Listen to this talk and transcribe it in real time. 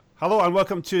Hello and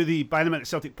welcome to the By the Minute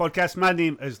Celtic podcast. My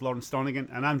name is Lawrence Stornigan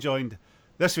and I'm joined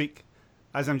this week,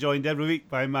 as I'm joined every week,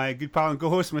 by my good pal and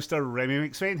co-host, Mr. Remy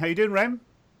McSwain. How you doing, Rem?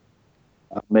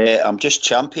 I'm just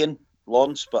champion,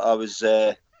 Lawrence, but I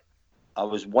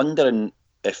was wondering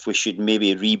if we should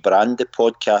maybe rebrand the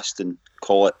podcast and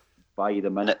call it By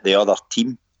the Minute the Other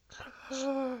Team.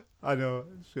 I know,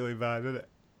 it's really bad, isn't it?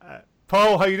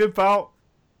 Paul, how you doing, pal?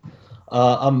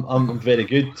 I'm very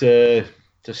good.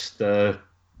 Just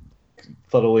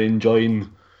thoroughly enjoying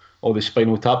all the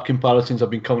Spinal Tap comparisons I've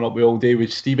been coming up with all day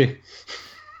with Stevie.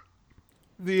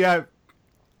 I've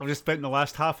just spent the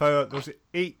last half hour. There's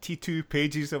 82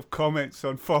 pages of comments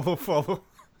on follow.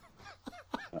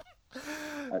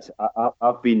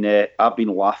 I've been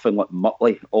laughing like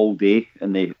Muttley all day,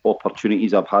 and the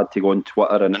opportunities I've had to go on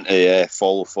Twitter and into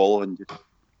follow and just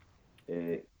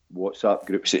WhatsApp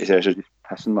groups, etc. Just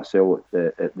pissing myself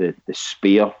at the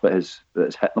despair that has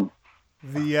hit them.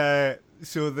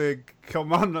 So the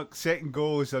Kilmarnock second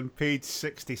goal is on page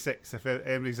 66 if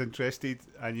anybody's interested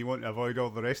and you want to avoid all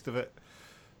the rest of it.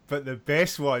 But the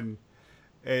best one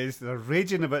is they're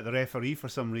raging about the referee for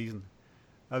some reason.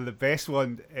 And the best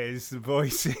one is the boy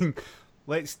saying,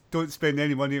 don't spend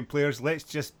any money on players, let's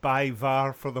just buy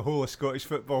VAR for the whole of Scottish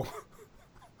football.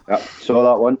 Yep, saw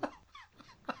that one.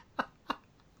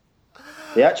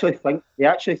 They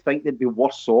actually think they'd be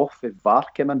worse off if VAR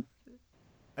came in.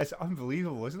 It's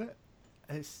unbelievable, isn't it?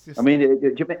 It's just. I mean,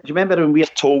 do you remember when we were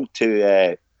told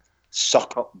to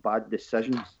suck up bad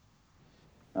decisions,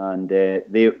 and they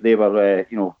were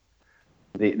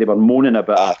they were moaning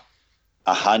about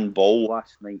a handball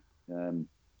last night, and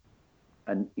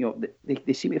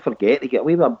they seem to forget they get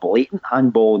away with a blatant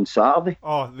handball on Saturday.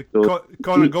 Oh,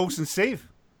 Conor Golson save.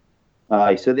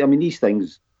 Aye, so these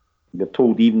things. They're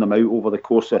told to even them out over the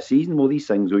course of a season. Well, these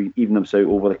things will even them out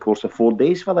over the course of 4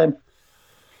 days for them.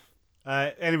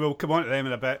 Anyway, we'll come on to them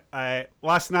in a bit.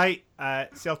 Last night,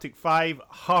 Celtic 5,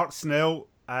 Hearts 0.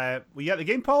 Were you at the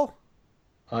game, Paul?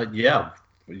 Yeah,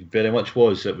 it very much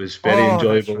was. It was very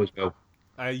enjoyable as well.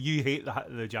 You hate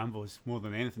the Jambos more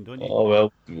than anything, don't you? Oh,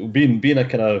 well, being a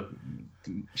kind of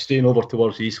staying over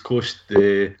towards the East Coast,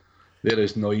 they're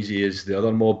as noisy as the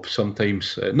other mob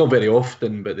sometimes. Not very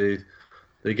often, but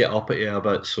they get up at you a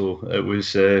bit. So it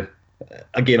was...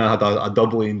 Again, I had a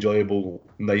doubly enjoyable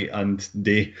night and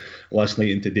day last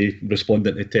night and today,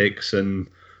 responding to texts, and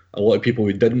a lot of people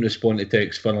who didn't respond to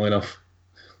texts, funnily enough.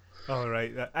 All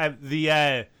right.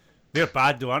 They're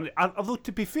bad, though, aren't they? Although,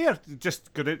 to be fair,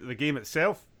 just going into the game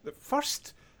itself, at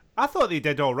first, I thought they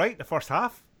did all right the first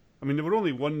half. I mean, they were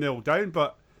only 1-0 down,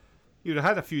 but they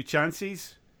had a few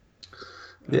chances.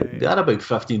 They had about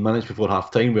 15 minutes before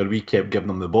half-time where we kept giving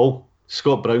them the ball.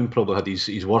 Scott Brown probably had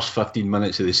his worst 15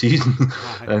 minutes of the season,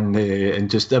 and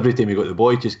just every time he got the ball,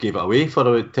 he just gave it away for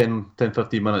about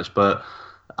 10-15 minutes. But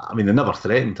I mean, they never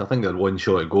threatened. I think they had one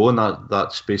shot at goal in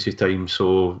that space of time.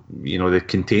 So they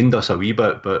contained us a wee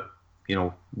bit, but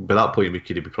by that point we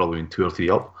could have probably been 2 or 3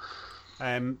 up.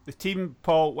 The team,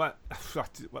 Paul,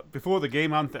 before the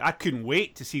game, I couldn't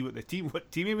wait to see what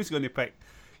team he was going to pick.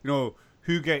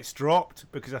 Who gets dropped,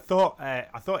 because I thought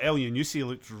El Yunusi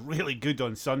looked really good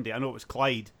on Sunday. I know it was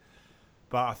Clyde,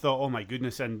 but I thought, oh my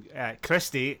goodness, and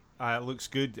Christie looks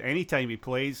good anytime he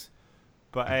plays.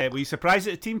 But were you surprised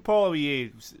at the team, Paul, or were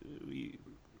you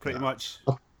pretty much?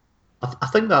 I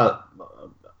think that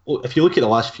if you look at the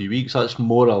last few weeks, that's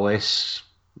more or less,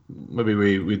 maybe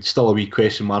we'd still a wee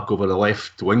question mark over the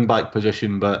left wing back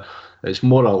position, but it's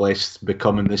more or less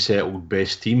becoming the settled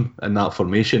best team in that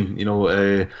formation.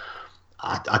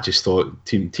 I just thought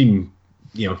team.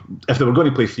 If they were going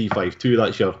to play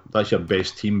 3-5-2, that's your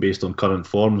best team based on current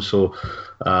form. So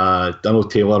I know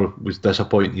Taylor was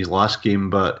disappointing his last game,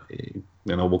 but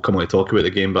we'll come on to talk about the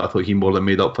game. But I thought he more than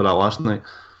made up for that last night.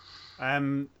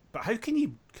 But how can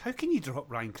you drop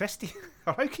Ryan Christie?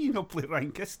 Or how can you not play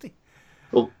Ryan Christie?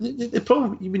 Well, the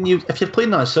problem if you're playing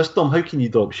that system, how can you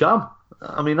drop Sham?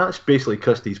 I mean, that's basically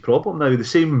Christie's problem now. The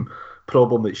same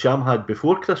problem that Sham had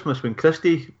before Christmas when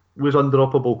Christie was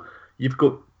undroppable. You've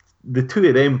got the two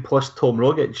of them plus Tom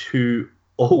Rogic, who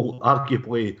all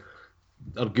arguably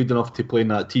are good enough to play in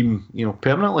that team,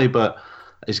 permanently. But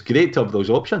it's great to have those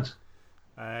options.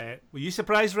 Were you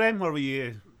surprised, Rem, or were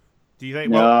you? Do you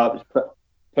think? No, it was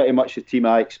pretty much the team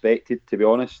I expected, to be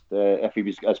honest. If he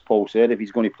was, as Paul said, if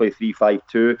he's going to play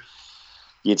 3-5-2,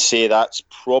 you'd say that's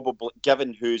probably,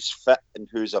 given who's fit and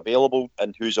who's available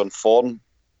and who's on form.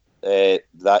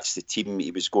 That's the team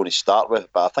he was going to start with,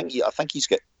 but I think he's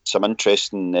got some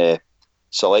interesting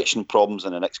selection problems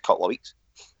in the next couple of weeks.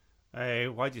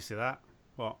 Why do you say that?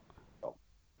 What? Well,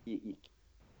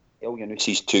 El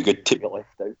Yunusi's too good to be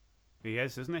left out. He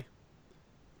is, isn't he?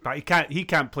 But he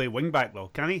can't play wing back though,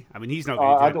 can he? I mean, he's not.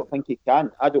 I don't think he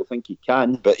can. I don't think he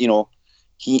can. But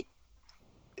he.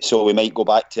 So we might go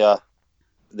back to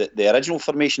the original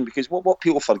formation, because what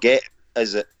people forget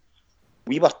is that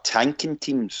we were tanking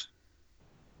teams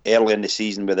early in the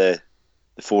season with the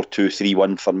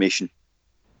 4-2-3-1 formation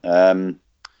when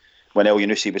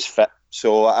Elyounoussi was fit.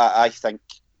 So I think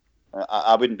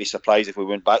I wouldn't be surprised if we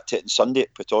went back to it on Sunday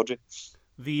at Pittodrie.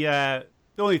 The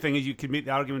only thing is, you could make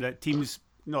the argument that teams,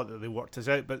 not that they worked us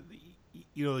out, but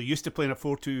they're used to playing a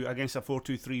 4-2 against a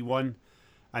 4-2-3-1,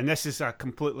 and this is a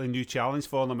completely new challenge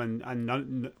for them, and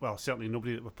none, well, certainly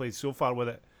nobody that we've played so far with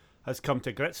it has come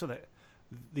to grips with it.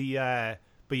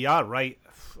 But you are right.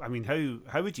 I mean,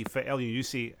 how would you fit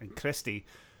Elyounoussi and Christie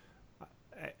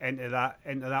into that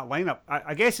lineup?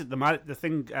 I guess the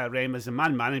thing, Rem, is the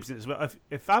man management as well.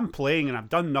 If I'm playing and I've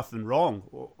done nothing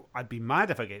wrong, I'd be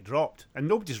mad if I get dropped. And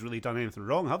nobody's really done anything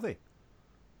wrong, have they?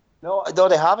 No,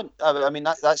 they haven't. I mean,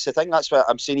 that's the thing. That's why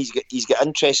I'm saying he's got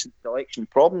interesting selection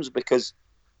problems, because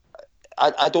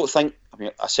I don't think. I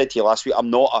mean, I said to you last week, I'm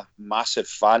not a massive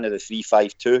fan of the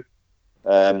 3-5-2.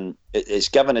 It's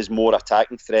given us more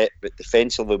attacking threat, but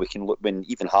defensively we can look, when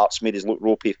even Hearts made us look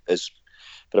ropey as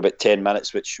for about 10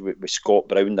 minutes, which with Scott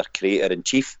Brown, their creator in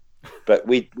chief. But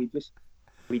we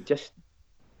just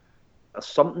there's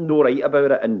something no right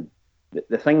about it. And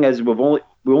the thing is, we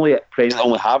only at present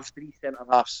only have 3 centre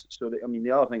halves. So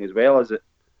the other thing as well is that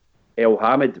El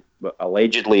Hamid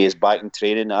allegedly is back in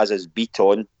training, as is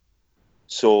Beaton.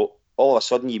 So all of a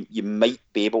sudden you might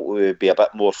be able to be a bit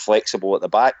more flexible at the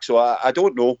back. So I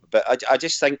don't know, but I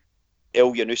just think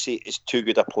Elyounoussi is too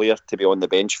good a player to be on the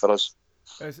bench for us.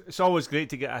 It's always great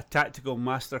to get a tactical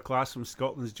masterclass from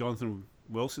Scotland's Jonathan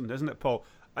Wilson, isn't it, Paul?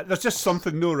 There's just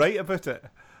something no right about it.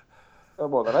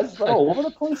 Well, there is. We're all over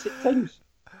the place at times.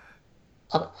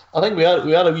 I think we are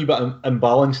a wee bit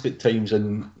imbalanced at times,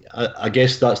 and I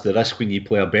guess that's the risk when you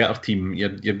play a better team.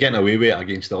 You're getting away with it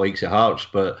against the likes of Hearts,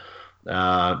 but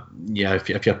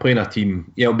if you're playing a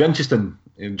team, it'll be interesting.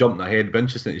 Jumping ahead, it'll be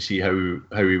interesting to see how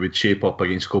we would shape up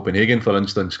against Copenhagen, for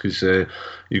instance, because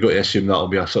you've got to assume that'll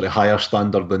be a sort of higher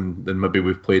standard than maybe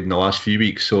we've played in the last few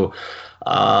weeks. So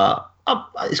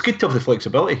it's good to have the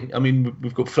flexibility. I mean,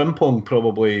 we've got Frimpong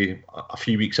probably a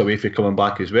few weeks away from coming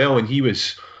back as well, and he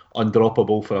was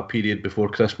undroppable for a period before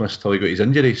Christmas till he got his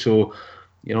injury. So,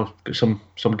 got some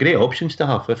great options to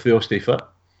have if they all stay fit.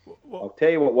 I'll tell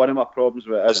you what, one of my problems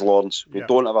with it is, Lawrence, we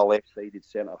don't have a left-sided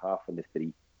centre half in the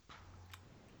 3.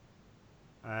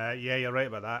 You're right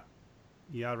about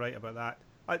that.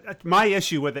 My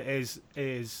issue with it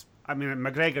is I mean,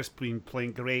 McGregor's been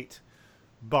playing great,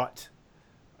 but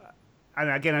and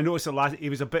again, I noticed he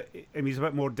was a bit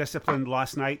more disciplined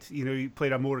last night. He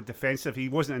played a more defensive. He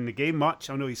wasn't in the game much.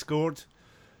 I know he scored,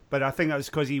 but I think that was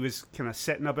because he was kind of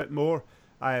sitting a bit more.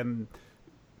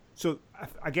 So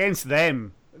against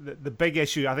them, the big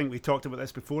issue, I think we talked about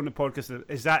this before in the podcast,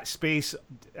 is that space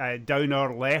down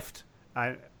our left,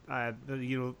 and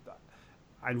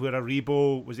where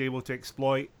Aribo was able to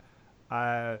exploit.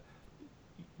 How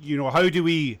do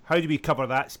we cover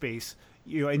that space?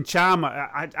 In Cham,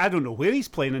 I don't know where he's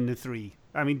playing in the 3.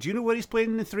 I mean, do you know where he's playing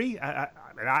in the 3?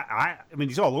 I mean,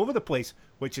 he's all over the place,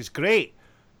 which is great,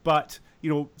 but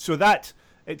so that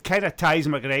it kind of ties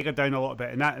McGregor down a little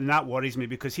bit, and that worries me,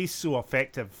 because he's so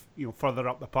effective, further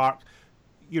up the park.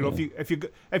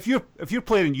 If you're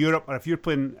playing in Europe, or if you're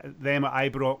playing them at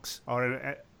Ibrox,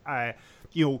 or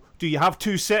do you have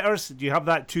 2 sitters? Do you have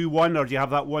that 2-1, or do you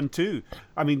have that 1-2?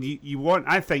 I mean,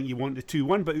 I think you want the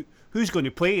 2-1, but who's going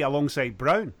to play alongside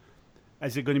Brown?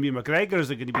 Is it going to be McGregor?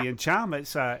 Is it going to be Cham?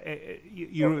 It's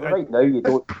right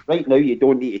now you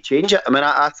don't need to change it. I mean,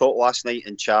 I thought last night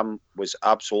Cham was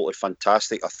absolutely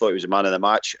fantastic. I thought he was a man of the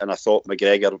match, and I thought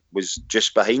McGregor was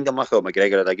just behind him. I thought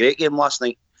McGregor had a great game last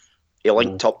night. He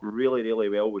linked up really, really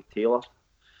well with Taylor.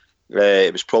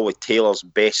 It was probably Taylor's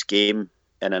best game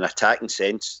in an attacking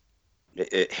sense.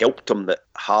 It helped him that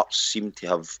Hearts seemed to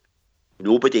have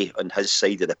nobody on his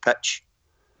side of the pitch.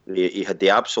 He had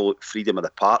the absolute freedom of the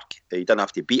park. He didn't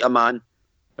have to beat a man.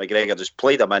 McGregor just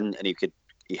played him in, and he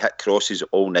hit crosses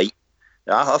all night.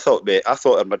 I thought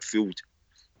our midfield,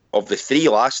 of the 3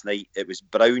 last night, it was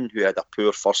Brown who had a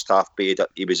poor first half, but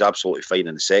he was absolutely fine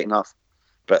in the second half.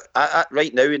 But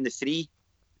right now in the 3,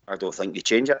 I don't think they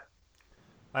change it.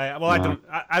 I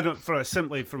don't.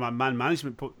 Simply from a man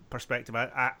management perspective,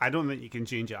 I don't think you can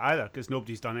change it either, because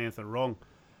nobody's done anything wrong.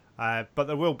 But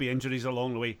there will be injuries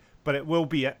along the way. But it will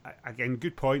be, again,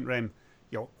 good point, Rem.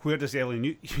 Where does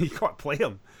Elyounoussi? You got to play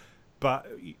him, but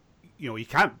you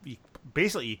can't. You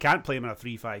can't play him in a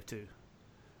 3-5-2.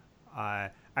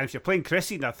 And if you're playing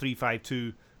Christie in a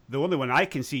 3-5-2, the only one I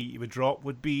can see he would drop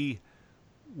would be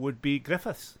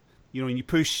Griffiths. You know, and you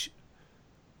push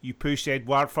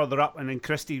Edouard further up, and then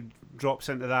Christie drops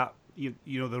into that. You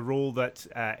know, the role that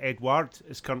Edouard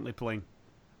is currently playing.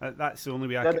 That's the only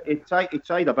way I can. He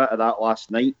tried a bit of that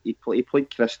last night. He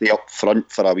played Christie up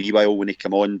front for a wee while when he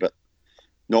came on, but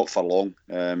not for long.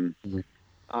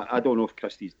 I don't know if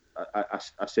Christie's. I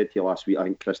said to you last week, I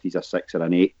think Christie's a 6 or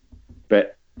an 8.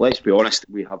 But let's be honest,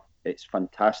 it's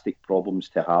fantastic problems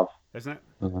to have, isn't it?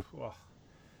 Oh.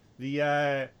 The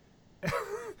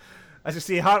as I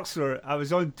say, Hearts I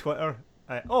was on Twitter.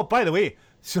 By the way,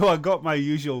 so I got my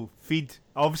usual feed.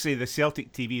 Obviously, the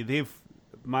Celtic TV. They've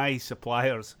my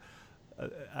suppliers.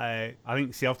 I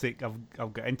think Celtic.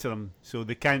 I've got into them, so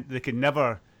they can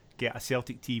never get a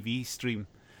Celtic TV stream.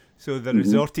 So they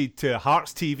resorted to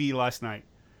Hearts TV last night.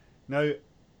 Now,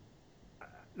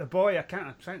 the boy, I'm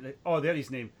trying to. Oh, there's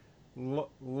his name,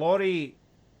 Laurie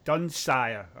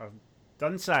Dunsire.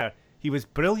 He was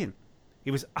brilliant.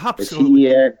 He was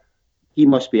absolutely. He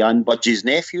must be Anne Budge's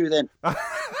nephew then.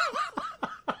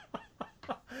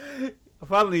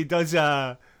 Apparently, he does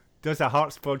a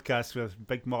Hearts podcast with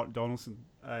Big Mark Donaldson.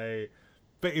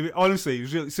 But honestly, he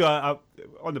was really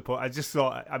on the pod. I just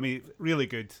thought, really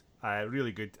good.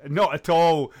 Really good. Not at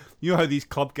all. You know how these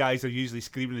club guys are usually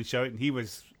screaming and shouting. He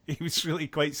was really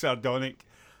quite sardonic.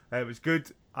 It was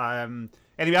good.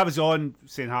 Anyway, I was on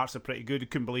saying Hearts are pretty good. I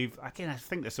couldn't believe. Again, I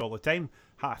think this all the time.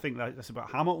 I think that's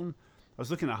about Hamilton. I was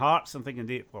looking at Hearts and thinking,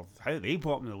 how are they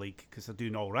bottom of the league? Because they're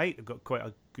doing all right. They've got quite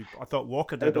a good. I thought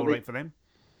Walker did all right for them.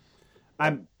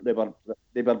 They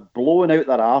were blowing out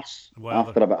their arse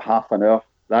after about half an hour.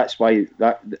 That's why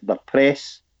their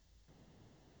press.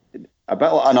 A bit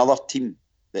like another team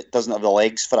that doesn't have the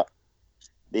legs for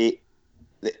it.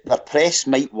 Their press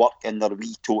might work in their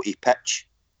wee toty pitch,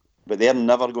 but they're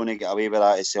never going to get away with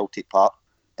that at Celtic Park,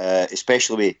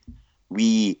 especially with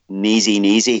wee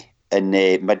Nazy in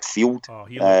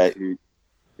midfield,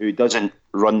 who doesn't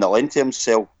run the length of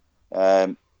himself.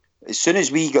 As soon as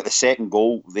we got the second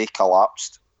goal, they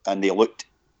collapsed and they looked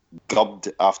gubbed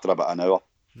after about an hour.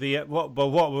 What I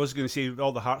was going to say,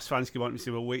 all the Hearts fans came on and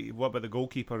say, well, wait, what about the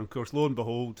goalkeeper? And of course, lo and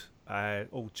behold,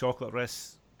 old chocolate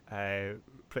wrists,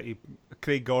 pretty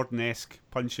Craig Gordon-esque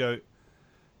punch out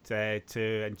to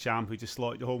Encham, who just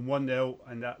slotted home 1-0,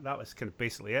 and that was kind of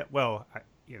basically it. Well,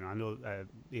 I know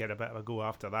he had a bit of a go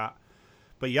after that,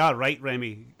 but yeah, right,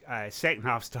 Remy. Second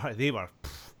half started, they were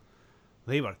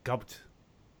gubbed.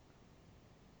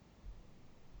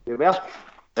 They were.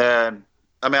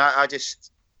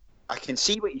 I can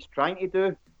see what he's trying to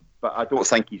do, but I don't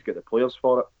think he's got the players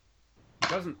for it.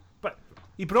 He doesn't. But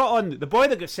he brought on the boy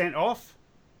that got sent off,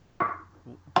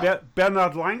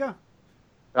 Bernard Langer.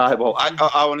 Well, I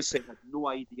honestly had no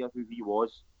idea who he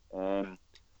was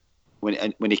when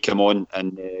he came on,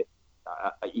 and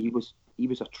he was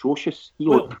atrocious. He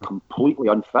looked completely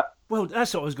unfit. Well,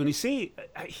 that's what I was going to say.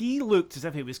 He looked as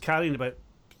if he was carrying about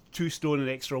 2 stone in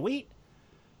extra weight.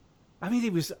 I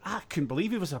couldn't believe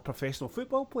he was a professional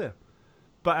football player.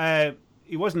 But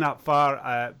he wasn't that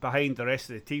far behind the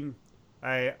rest of the team.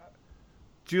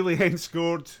 Julian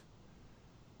scored.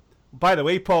 By the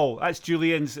way, Paul, that's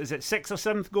Julian's, is it 6th or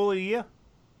 7th goal of the year?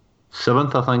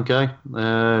 7th, I think,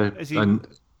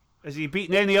 Has he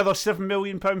beaten any other £7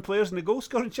 million players in the goal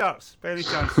scoring charts, by any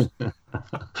chance?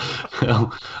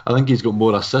 Well, I think he's got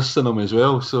more assists than him as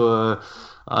well, so...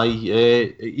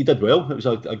 he did well. It was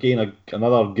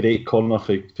another great corner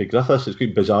for Griffiths. It's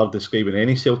quite bizarre describing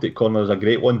any Celtic corner as a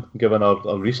great one given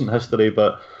our recent history,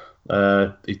 but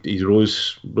he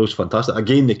rose fantastic.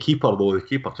 Again, the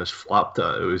keeper just flapped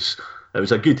it. It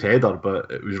was a good header, but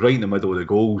it was right in the middle of the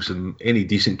goals, and any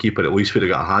decent keeper at least would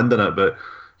have got a hand in it. But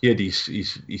he had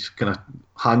his kind of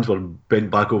hands were bent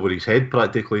back over his head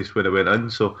practically when it went in.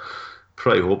 So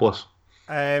pretty hopeless.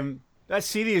 That's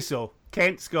serious though.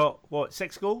 Kent's got,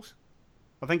 6 goals?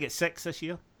 I think it's 6 this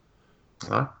year.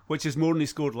 Which is more than he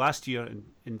scored last year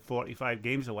in 45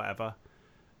 games or whatever.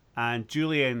 And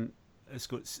Julian has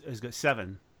got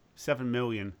 7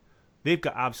 million. They've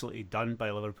got absolutely done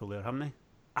by Liverpool there, haven't they?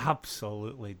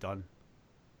 Absolutely done.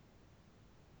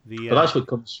 But that's what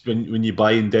comes when you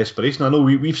buy in desperation. I know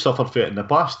we've suffered for it in the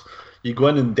past. You go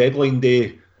in deadline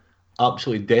day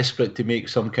absolutely desperate to make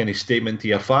some kind of statement to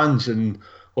your fans, and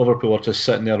Liverpool are just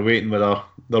sitting there waiting with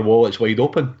their wallets wide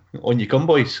open. On you come,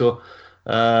 boys. So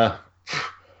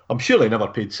I'm sure they never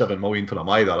paid 7 million for him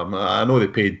either. I know they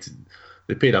paid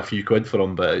a few quid for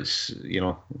him, but it's,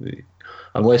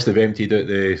 unless they've emptied out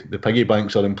the piggy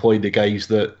banks or employed the guys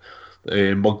that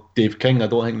mugged Dave King, I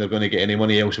don't think they're going to get any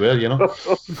money elsewhere.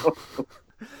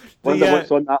 Wonder what's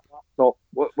on that laptop.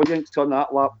 What do you think's on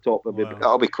that laptop?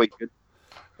 That'll be quite good.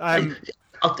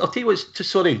 I'll tell you what's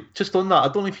just on that. I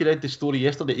don't know if you read the story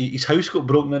yesterday. His house got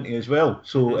broken into as well.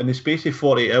 So in the space of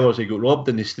 48 hours, he got robbed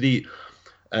in the street,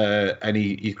 and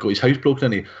he got his house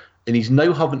broken into. And he's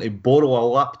now having to borrow a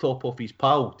laptop off his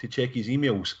pal to check his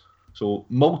emails. So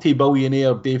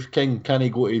multi-billionaire Dave King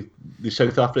can't go to the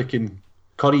South African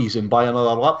Currys and buy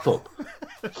another laptop.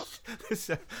 Is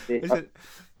it?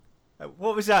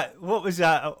 What was that? What was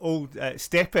that old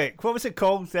Stepek? What was it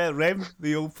called? Rem,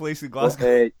 the old place in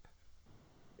Glasgow.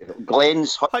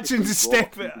 Glenn's Hutchins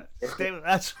Stepek.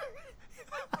 That's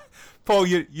Paul.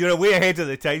 You're way ahead of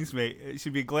the times, mate. It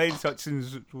should be Glenn's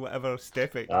Hutchins, whatever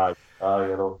Stepek. You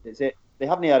know. Is it? They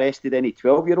haven't arrested any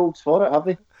 12-year-olds for it, have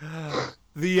they?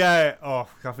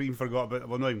 I've even forgot about it.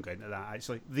 We're not even getting into that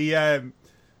actually.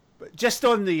 But just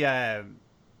on the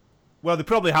well, they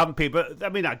probably haven't paid, but I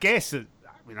mean, I guess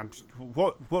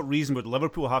what reason would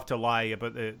Liverpool have to lie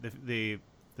about the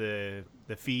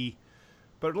fee?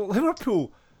 But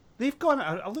Liverpool, they've gone.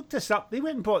 I looked this up. They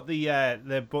went and bought the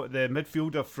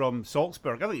midfielder from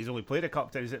Salzburg. I think he's only played a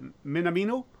couple times. Is it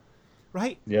Minamino?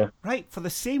 Right? Yeah. Right, for the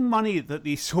same money that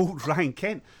they sold Ryan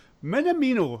Kent.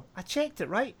 Minamino, I checked it,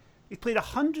 right? He played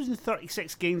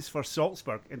 136 games for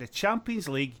Salzburg in the Champions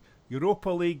League, Europa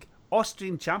League,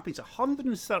 Austrian Champions.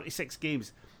 136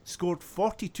 games, scored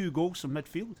 42 goals from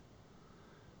midfield.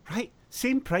 Right?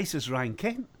 Same price as Ryan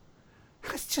Kent.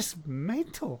 That's just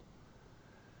mental.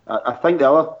 I think the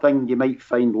other thing you might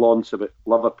find, Lawrence, about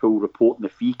Liverpool reporting the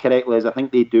fee correctly is I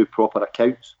think they do proper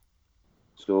accounts.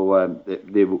 So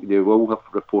they will have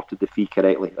reported the fee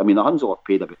correctly. I mean, the Huns will have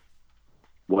paid about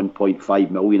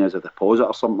 1.5 million as a deposit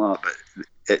or something like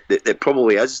that, but it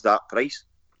probably is that price.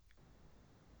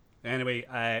 Anyway,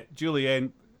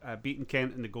 Julian beating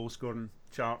Kent in the goal scoring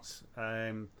charts.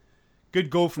 Good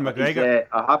goal from McGregor.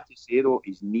 I have to say though,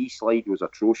 his knee slide was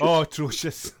atrocious. Oh,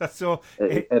 atrocious! So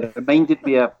it reminded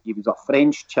me of he was a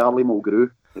French Charlie Mulgrew.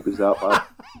 It was that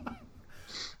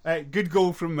bad. Good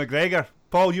goal from McGregor.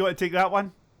 Paul, you want to take that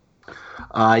one?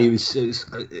 It was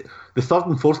the third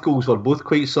and fourth goals were both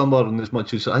quite similar in as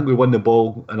much as I think we won the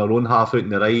ball in our own half out in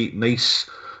the right, nice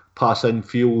pass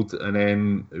infield, and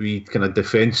then we kind of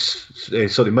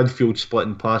midfield split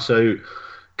and pass out.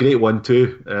 Great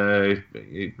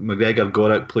 1-2. McGregor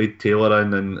got it, played Taylor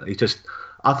in, and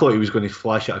I thought he was going to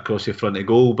flash it across the front of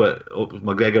goal, but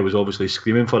McGregor was obviously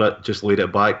screaming for it, just laid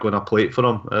it back, going a plate for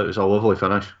him. It was a lovely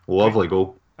finish, lovely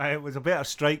goal. It was a better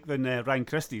strike than Ryan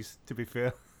Christie's, to be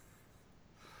fair.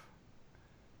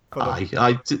 To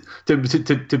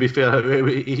be fair,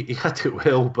 he hit it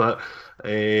well, but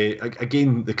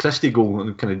again, the Christie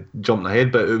goal kind of jumped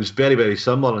ahead, but it was very, very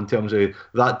similar in terms of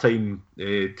that time.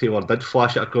 Taylor did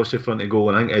flash it across the front of goal,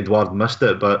 and I think Edouard missed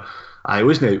it, but it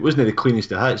wasn't the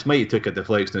cleanest of hits. Might have took a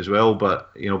deflection as well,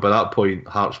 but by that point,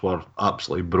 Hearts were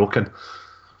absolutely broken.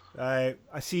 I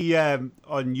see on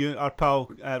our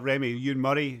pal Remy, Ewan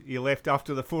Murray, he left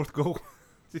after the fourth goal.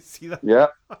 Did you see that? Yeah,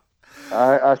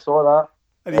 I saw that.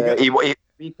 To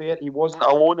be fair, he wasn't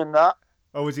alone in that.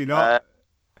 Oh, was he not?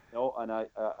 No, and I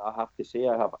have to say,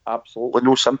 I have absolutely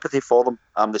no sympathy for them.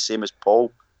 I'm the same as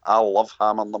Paul. I love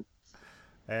hammering them.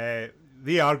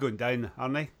 They are going down,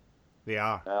 aren't they? They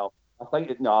are. Well, I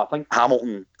think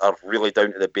Hamilton are really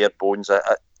down to the bare bones.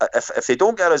 If they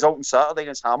don't get a result on Saturday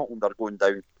against Hamilton, they're going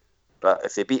down. But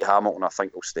if they beat Hamilton, I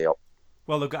think they'll stay up.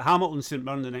 Well, they've got Hamilton and St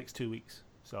Mirren the next 2 weeks,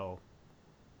 so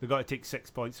they've got to take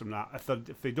 6 points from that. If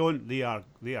they don't, they're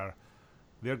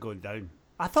going down.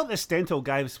 I thought this Stental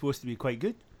guy was supposed to be quite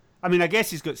good. I mean, I guess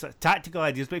he's got sort of tactical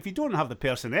ideas, but if you don't have the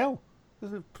personnel,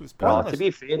 it's pointless. To be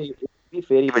fair,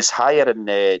 he was higher in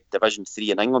Division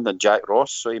 3 in England than Jack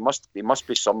Ross, so he must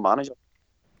be some manager.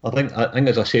 I think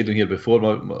as I said on here before,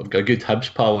 I've got a good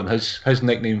Hibs pal, and his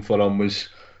nickname for him was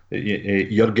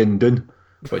Jurgen Dunn,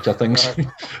 which I think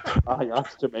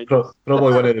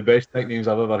probably one of the best nicknames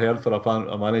I've ever heard for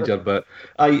a manager. But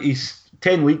he's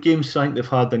 10 league games I think they've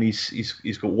had, and he's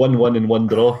got 1-1 and 1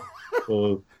 draw.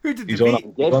 So who did he's they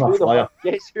on beat? a flyer.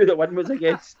 Guess who the one was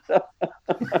against?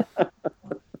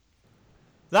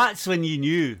 That's when you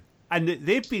knew. And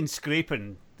they've been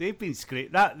scraping. They beat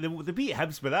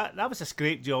Hibs, but that was a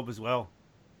scrape job as well.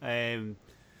 The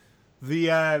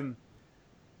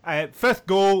fifth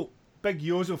goal, Big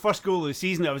Yozo, first goal of the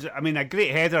season. It was, a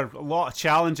great header, a lot of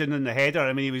challenging in the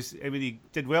header. He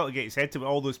did well to get his head to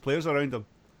all those players around him.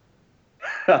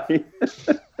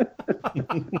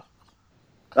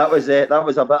 That was a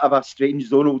bit of a strange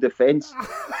zonal defence.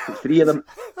 Three of them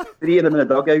in the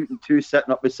dugout and 2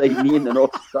 sitting up beside me in the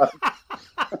north side.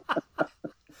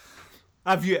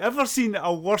 Have you ever seen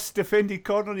a worse defended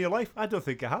corner in your life? I don't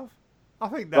think I have. I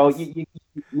think that's...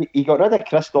 Well, you got rid of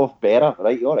Christoph Berra,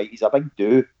 right? All right, he's a big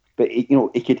do, but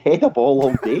he could head a ball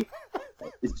all day.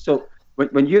 So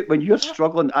when you're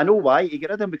struggling, I know why you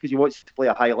get rid of him, because he wants to play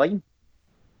a high line.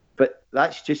 But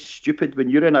that's just stupid. When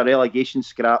you're in a relegation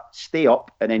scrap, stay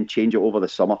up and then change it over the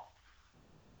summer.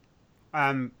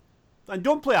 And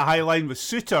don't play a high line with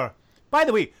Souttar. By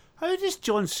the way, how does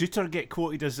John Souttar get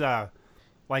quoted as a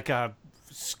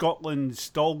Scotland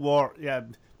stalwart,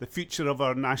 the future of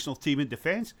our national team in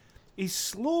defence? He's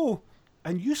slow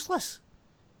and useless.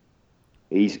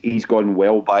 He's gone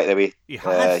well, by the way. He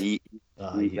has.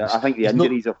 I think the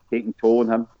injuries have taken toll on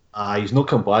him. He's not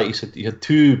come back. He had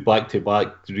 2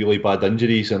 back-to-back really bad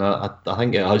injuries, and I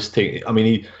think it has taken. I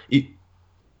mean, he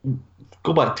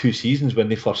go back 2 seasons when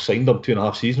they first signed him,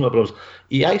 2.5 seasons, whatever it was.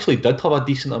 He actually did have a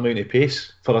decent amount of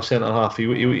pace for a centre half.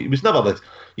 He was never the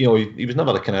he was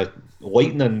never the kind of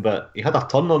lightning, but he had a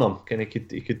turn on him. Kind of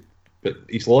he could, but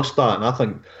he's lost that, and I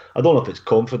don't know if it's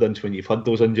confidence when you've had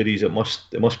those injuries. It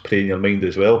must prey in your mind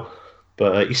as well.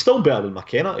 But he's still better than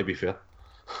McKenna, to be fair.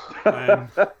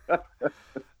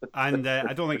 And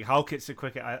I don't think Halkett's the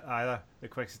quickest either.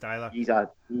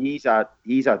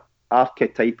 He's a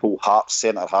archetypal Hearts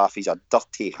centre half. He's a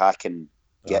dirty hacking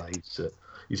git.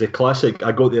 He's a classic.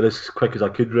 I got there as quick as I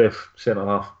could, ref centre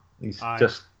half. He's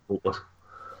just hopeless.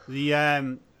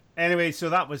 Anyway, so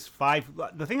that was 5.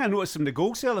 The thing I noticed from the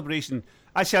goal celebration,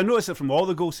 actually I noticed it from all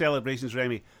the goal celebrations,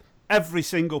 Remy, every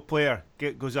single player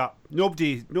goes up.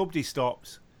 Nobody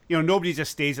stops. Nobody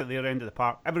just stays at their end of the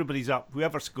park. Everybody's up.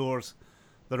 Whoever scores,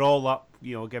 they're all up,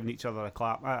 giving each other a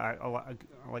clap. I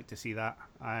like to see that.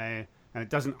 And it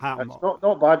doesn't happen. It's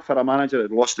not bad for a manager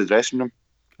that lost the dressing room.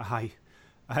 Aye.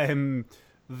 And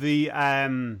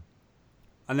then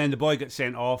the boy got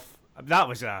sent off. That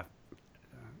was a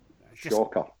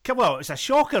shocker. Well, it's a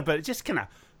shocker, but it's just kind of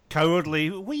cowardly.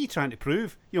 What are you trying to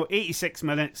prove? 86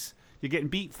 minutes, you're getting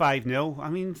beat 5-0. I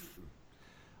mean,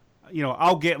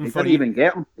 I'll get him for you. Didn't even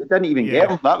get him.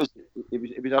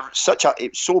 It was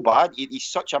so bad. He's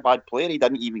such a bad player. He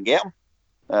didn't even get him.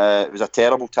 It was a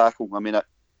terrible tackle. I mean,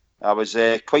 I was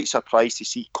quite surprised to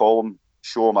see Colm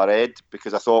show him a red,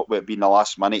 because I thought with it being the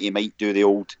last minute he might do the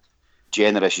old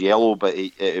generous yellow, but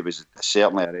it was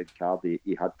certainly a red card.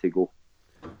 He had to go.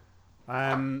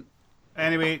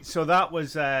 Anyway, so that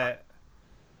was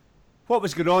what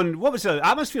was going on. What was the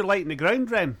atmosphere like in the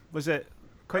ground, Rem? Was it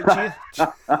quite cheery?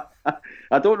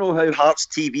 I don't know how Hearts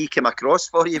TV came across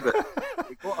for you, but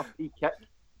we got a free kick.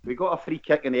 We got a free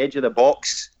kick in the edge of the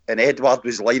box, and Edouard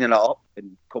was lining it up,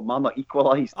 and Kilmarnock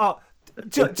equalised. Oh,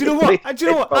 do you know what?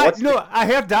 I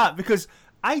heard that, because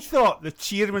I thought the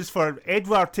cheer was for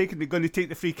Edouard going to take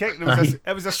the free kick.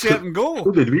 It was a certain goal.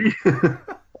 So did we?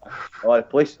 Oh,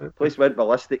 the place went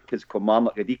ballistic because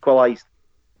Kilmarnock had equalised,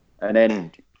 and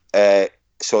then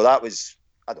so that was,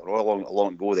 I don't know how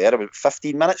long ago there, about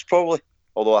 15 minutes probably.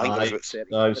 Although I think it was about 30.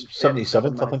 It was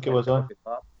 77th, I think it was.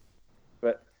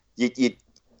 But it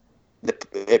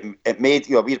made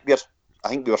I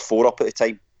think we were 4 up at the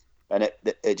time, and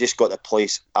it just got the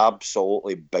place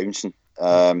absolutely bouncing.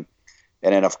 And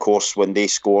then of course when they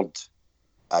scored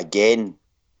again,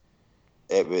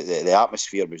 the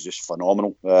atmosphere was just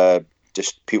phenomenal.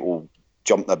 Just people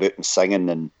jumping about and singing,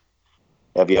 and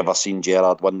have you ever seen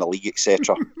Gerrard win the league,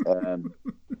 etc.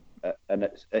 And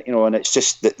it's and it's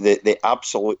just the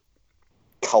absolute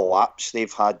collapse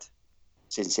they've had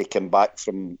since he came back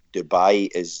from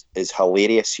Dubai is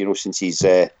hilarious. Since his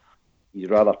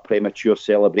rather premature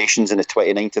celebrations on the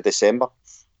 29th of December,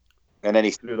 and then he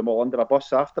threw them all under a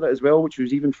bus after it as well, which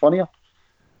was even funnier.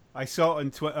 I saw it on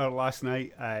Twitter last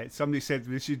night. Somebody said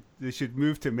they should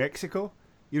move to Mexico.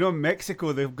 In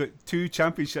Mexico they've got 2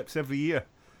 championships every year.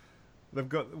 They've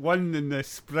got one in the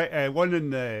spring, one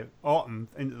in the autumn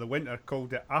into the winter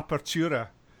called the Apertura,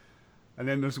 and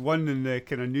then there's one in the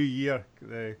kind of New Year.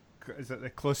 Is it the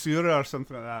Clausura or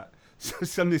something like that? So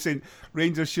somebody saying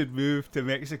Rangers should move to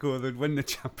Mexico. They'd win the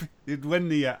They'd win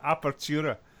the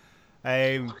Apertura.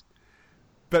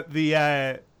 But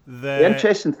the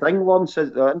interesting thing, Lawrence,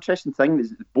 is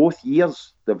both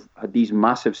years they've had these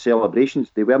massive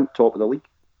celebrations. They weren't top of the league.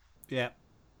 Yeah,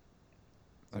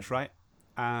 that's right.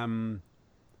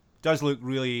 Does look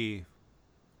really.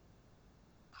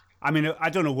 I mean, I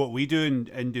don't know what we do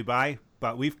in Dubai,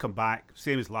 but we've come back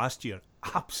same as last year,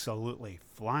 absolutely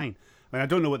flying. I mean, I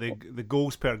don't know what the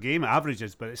goals per game average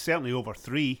is, but it's certainly over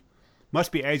 3.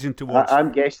 Must be edging towards.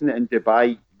 I'm guessing that in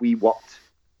Dubai we worked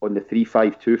on the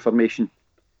 3-5-2 formation,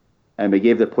 and we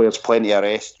gave the players plenty of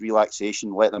rest,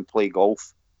 relaxation, let them play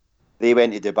golf. They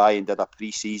went to Dubai and did a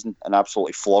pre-season and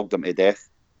absolutely flogged them to death.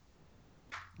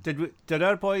 Did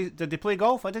our boys? Did they play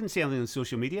golf? I didn't see anything on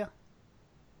social media.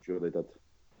 Sure they did.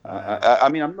 I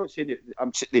mean, I'm not saying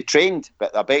they trained,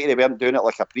 but I bet you they weren't doing it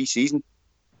like a pre-season.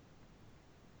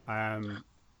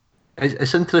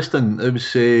 It's interesting. It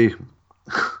was.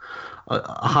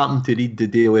 I happened to read the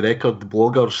Daily Record, the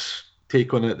bloggers'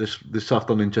 take on it this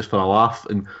afternoon just for a laugh,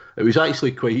 and it was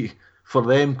actually quite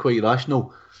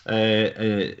rational,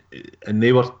 and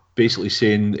they were basically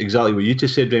saying exactly what you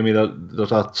just said, Remy.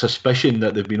 There's a suspicion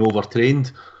that they've been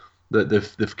overtrained, that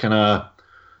they've kind of,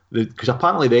 because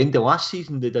apparently at the end of last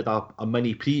season they did a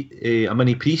mini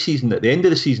pre-season at the end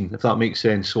of the season, if that makes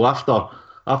sense. So after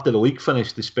the league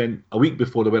finished, they spent a week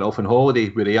before they went off on holiday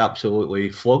where he absolutely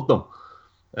flogged them,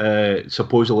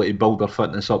 supposedly to build their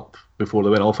fitness up before they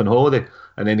went off on holiday,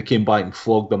 and then they came back and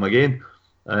flogged them again,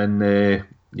 and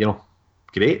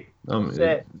great.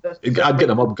 I'd get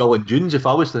them up Gull Dunes if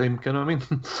I was them. You know what I mean?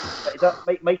 Is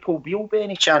that Michael Beale by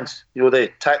any chance? The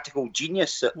tactical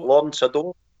genius at Lawrence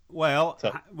Adore. Well,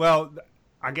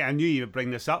 I knew you would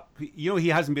bring this up. He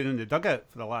hasn't been in the dugout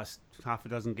for the last half a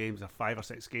dozen games or 5 or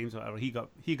 6 games or whatever. He got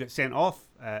sent off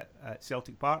at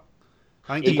Celtic Park.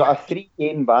 I think he got a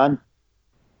 3-game ban.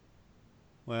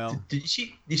 Well, did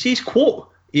you see his quote?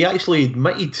 He actually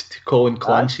admitted to calling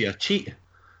Clancy a cheat.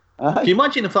 Can you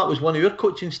imagine if that was one of your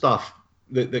coaching staff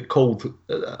that called?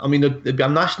 I mean, it'd be a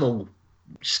national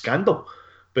scandal.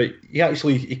 But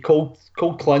he called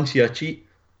Clancy a cheat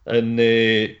in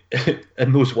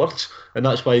those words, and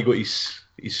that's why he got his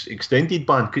extended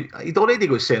ban. He'd already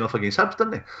got sent off against Hibs,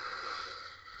 didn't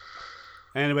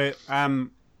he? Anyway,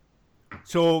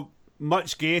 so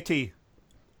much gaiety.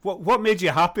 What made you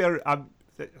happier?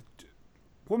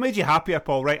 What made you happier,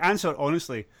 Paul? Right, answer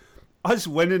honestly. Us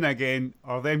winning again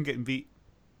or them getting beat?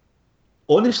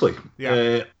 Honestly,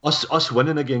 us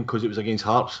winning again because it was against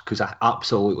Hearts, because I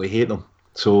absolutely hate them.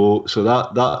 So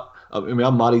that I mean,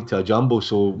 I'm married to a Jambo,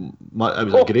 so it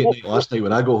was a great night last night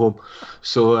when I go home.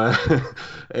 So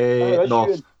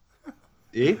no,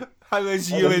 How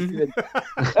is Ewan?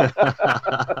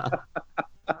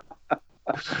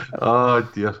 Oh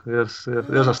dear, there's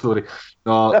a story.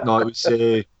 No, it was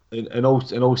in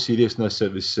all seriousness,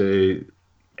 it was.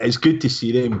 It's good to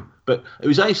see them, but it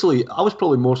was actually, I was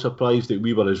probably more surprised that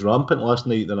we were as rampant last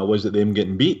night than I was at them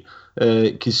getting beat.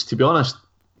 Because to be honest,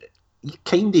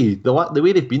 the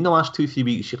way they've been the last 2-3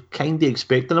 weeks, you're kind of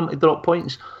expecting them to drop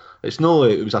points. It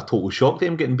was a total shock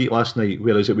them getting beat last night,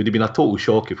 whereas it would have been a total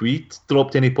shock if we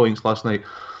dropped any points last night.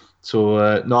 So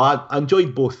I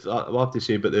enjoyed both, I'll have to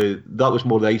say, but that was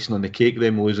more the icing on the cake,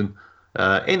 them losing.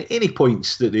 Any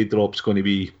points that they drop is going to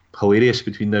be hilarious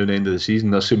between now and the end of the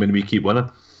season, assuming we keep winning.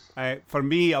 For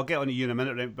me, I'll get on to you in a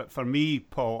minute, right? But for me,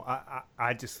 Paul,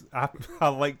 I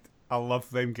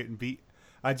love them getting beat.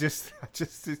 It's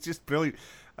just brilliant.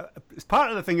 It's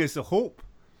part of the thing is the hope.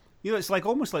 It's like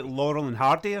almost like Laurel and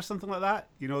Hardy or something like that.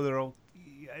 They're all.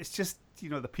 It's just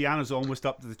the piano's almost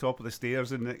up to the top of the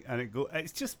stairs and it go.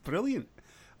 It's just brilliant.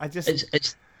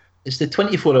 It's the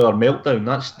 24-hour meltdown.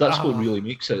 That's what really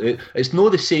makes it. It's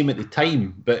not the same at the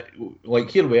time, but like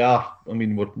here we are. I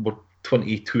mean, we're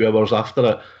 22 hours after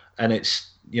it, and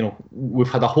it's we've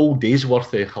had a whole day's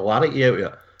worth of hilarity out of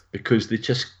it because they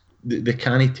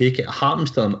can't take it. It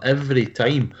happens to them every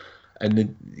time, and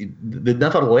they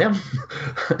never learn.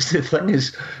 That's the thing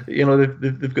is,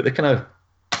 they've got the kind of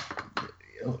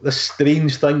this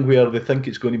strange thing where they think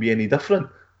it's going to be any different.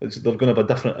 They're going to have a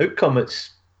different outcome. It's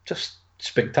just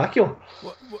spectacular.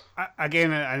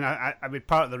 Again, and I mean,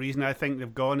 part of the reason I think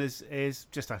they've gone is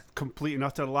just a complete and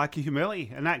utter lack of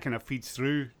humility, and that kind of feeds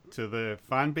through to the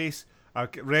fan base.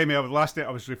 Remy, last night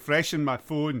I was refreshing my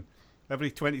phone every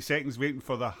 20 seconds, waiting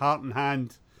for the Heart and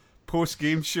Hand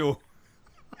post-game show.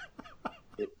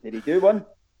 Did he do one?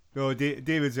 No,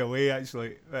 David's away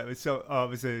actually. It was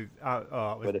with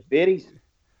the fairies.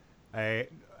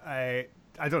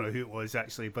 I don't know who it was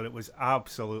actually, but it was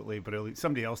absolutely brilliant.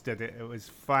 Somebody else did it. It was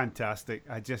fantastic.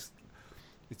 It's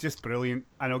just brilliant.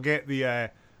 And I'll get I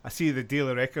see the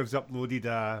Daily Records uploaded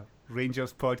a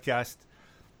Rangers podcast,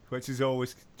 which is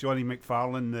always Johnny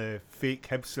McFarlane, the fake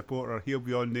Hibs supporter. He'll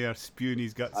be on there spewing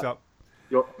his guts up.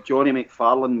 Johnny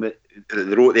McFarlane, they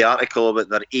wrote the article about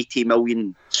their 80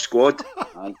 million squad.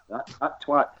 Aye, that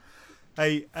twat.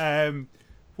 Hey,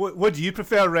 what do you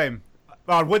prefer, Rem?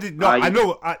 Or what did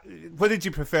what did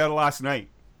you prefer last night?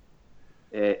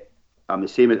 I'm the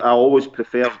same. I always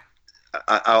prefer.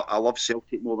 I love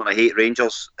Celtic more than I hate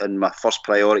Rangers, and my first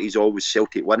priority is always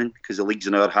Celtic winning because the league's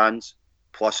in our hands.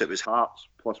 Plus, it was Hearts.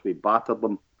 Plus, we battered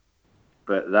them.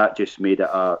 But that just made it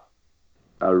a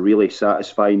really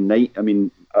satisfying night. I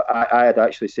mean, I had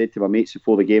actually said to my mates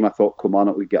before the game, I thought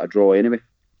Kilmarnock would get a draw anyway,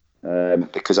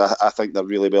 because I think they're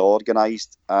really well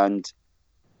organised, and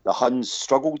the Huns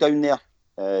struggle down there.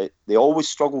 They always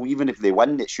struggle, even if they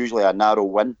win. It's usually a narrow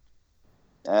win,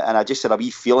 and I just had a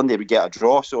wee feeling they would get a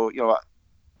draw. So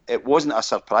it wasn't a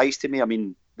surprise to me. I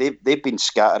mean, they've been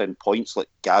scattering points like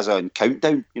Gaza and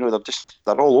Countdown.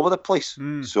 They're all over the place.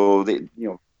 So it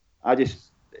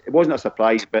wasn't a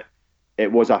surprise, but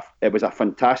it was a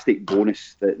fantastic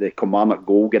bonus that the Kilmarnock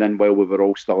goal get in while we were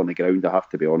all still on the ground. I have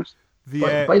to be honest.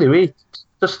 By the way,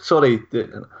 just sorry,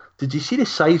 did you see the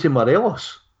size of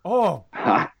Morelos? Oh,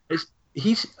 I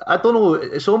don't know.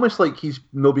 It's almost like he's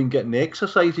not been getting the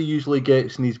exercise he usually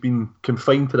gets, and he's been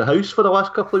confined to the house for the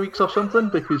last couple of weeks or something.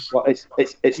 Because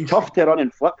it's tough to run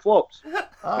in flip flops.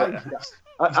 I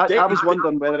was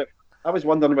wondering whether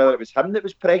it was him that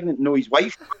was pregnant, no, his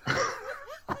wife.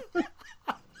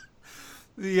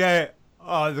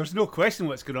 There's no question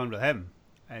what's going on with him,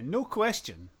 and no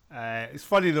question. It's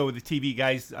funny though, the TV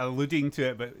guys are alluding to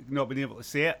it, but not being able to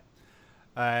say it.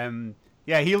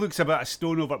 He looks about a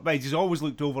stone over. But he's always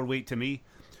looked overweight to me.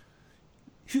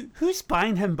 Who's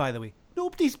buying him, by the way?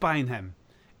 Nobody's buying him.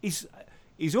 He's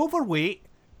overweight.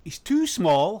 He's too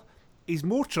small. He's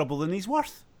more trouble than he's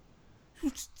worth.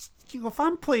 If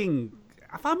I'm in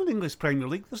English Premier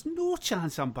League, there's no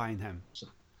chance I'm buying him.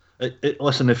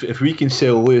 Listen, if we can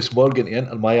sell Lewis Morgan to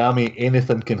Inter Miami,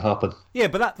 anything can happen. Yeah,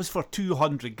 but that was for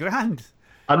 $200,000.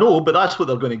 I know, but that's what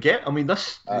they're going to get. I mean, the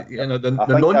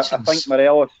nonsense. I think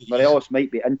Morelos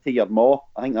might be into your maw.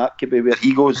 I think that could be where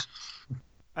he goes.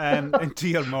 Into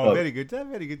your maw. Very good.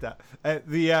 Very good.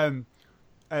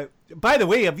 By the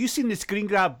way, have you seen the screen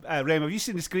grab, Rem? Have you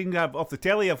seen the screen grab off the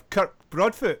telly of Kirk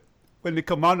Broadfoot when they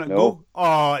come on and go?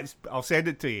 Oh, I'll send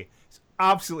it to you. It's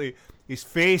absolutely. His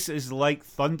face is like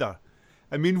thunder.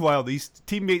 And meanwhile, these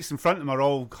teammates in front of him are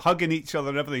all hugging each other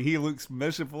and everything. He looks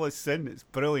miserable as sin. It's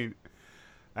brilliant.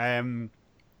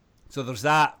 So there's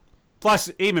that. Plus,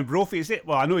 Eamon Brophy, is it?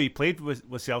 Well, I know he played with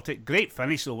Celtic. Great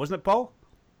finish, though, wasn't it, Paul?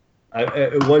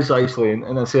 It was, actually.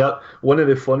 And I say that one of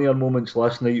the funnier moments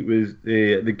last night was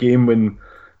the game when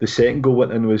the second goal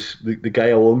went in. Was the guy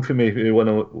along for me, one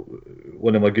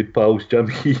of my good pals, Jim.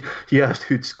 He asked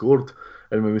who'd scored.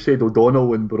 And when we said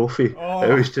O'Donnell and Brophy,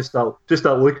 it was just that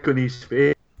look on his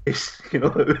face. It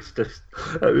was just,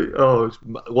 it's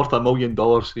worth $1 million.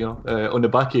 On the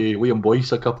back of Liam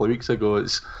Boyce a couple of weeks ago.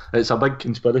 It's a big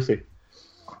conspiracy.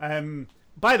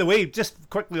 By the way, just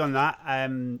quickly on that,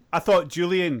 I thought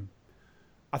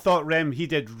Rem, he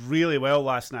did really well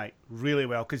last night, really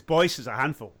well, because Boyce is a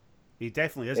handful. He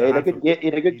definitely is. He had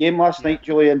a good game last night,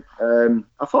 Julian.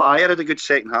 I thought Ajer had a good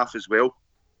second half as well.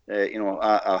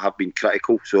 I have been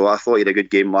critical, so I thought he had a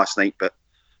good game last night, but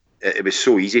it was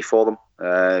so easy for them.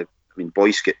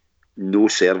 Boyce got no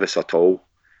service at all,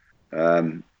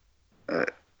 and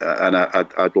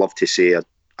I'd love to say I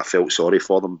felt sorry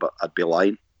for them, but I'd be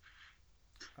lying.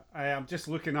 I'm just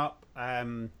looking up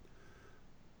Johnny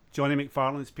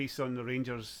McFarlane's piece on the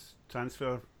Rangers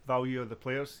transfer value of the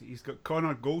players. He's got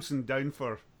Connor Golson down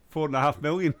for $4.5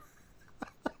 million.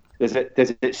 Does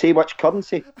it say which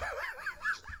currency?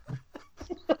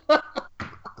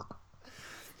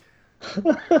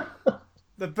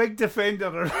 The big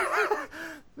defender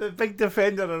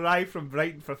arrived from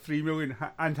Brighton for $3 million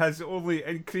and has only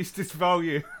increased its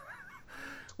value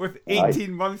with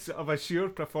 18 months of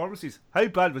assured performances. How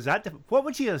bad was that? What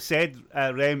would you have said,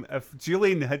 Rem, if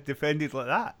Julian had defended like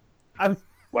that?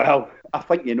 Well, I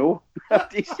think it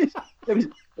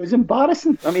was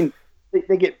embarrassing. I mean,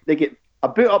 they get a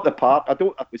boot up the park.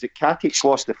 Was it Katic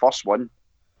lost the first one?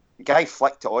 The guy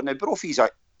flicked it on. Now Brophy's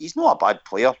he's not a bad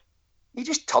player. He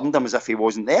just turned him as if he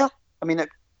wasn't there. I mean, it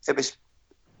was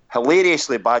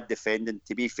hilariously bad defending.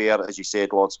 To be fair, as you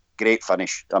said, Lords, great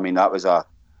finish. I mean, that was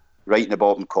right in the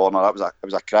bottom corner. It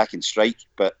was a cracking strike,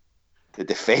 but the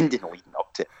defending leading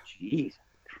up to it, jeez.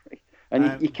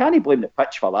 And you can't blame the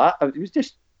pitch for that. It was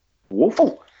just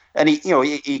woeful. And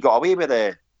he got away with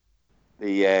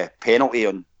the penalty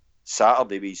on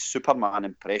Saturday with his Superman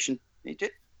impression.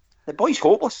 The boy's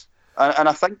hopeless. And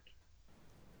I think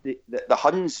the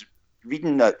Huns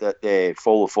reading that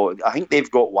follow, I think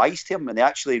they've got wise to him and they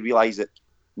actually realise that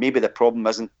maybe the problem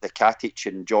isn't the Katic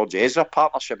and George Ezra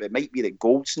partnership. It might be that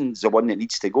Goldson's the one that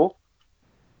needs to go.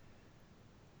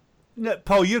 No,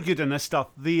 Paul, you're good on this stuff.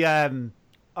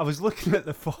 I was looking at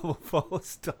the follow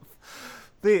stuff.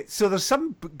 So there's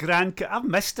some grand. I've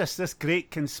missed this great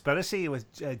conspiracy with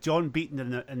John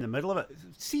Beaton in the middle of it.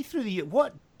 See through the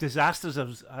what disasters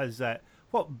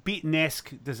what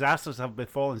Beaton-esque disasters have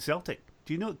befallen Celtic?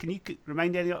 Do you know? Can you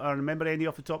remind any or remember any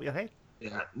off the top of your head?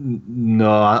 Yeah,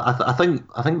 no, I think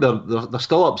they're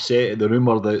still upset at the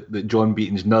rumour that John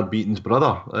Beaton's Nir Beaton's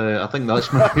brother. I think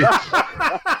that's maybe.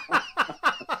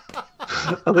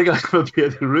 I think that's maybe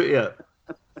at the root of it.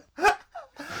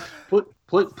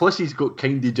 Plus, he's got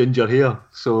kindy ginger hair,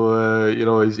 so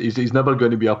he's never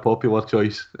going to be a popular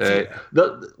choice.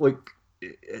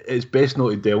 It's best not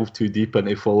to delve too deep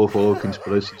into follow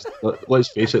conspiracies.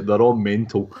 Let's face it, they're all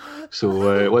mental. So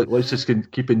let's just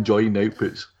keep enjoying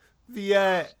outputs.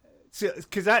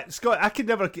 Because Scott, I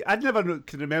never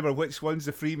can remember which one's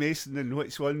the Freemason and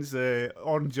which one's the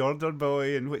Orange Order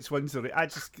boy and which one's the. I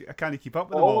can't keep up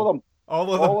with them all.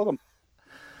 All of them.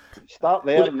 Start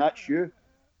there, and that's you.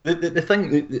 The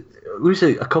thing, was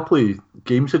it a couple of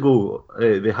games ago?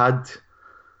 They had,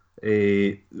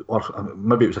 or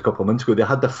maybe it was a couple of months ago. They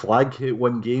had the flag at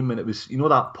one game, and it was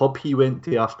that pub he went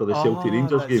to after the Celtic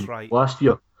Rangers game last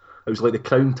year. It was like the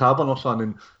Crown Tavern or something,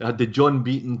 and it had the John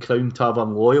Beaton Crown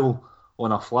Tavern Loyal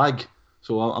on a flag.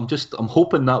 So I'm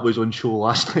hoping that was on show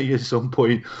last night at some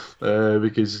point,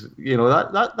 because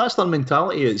that's their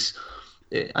mentality.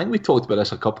 I think we talked about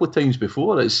this a couple of times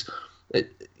before. It's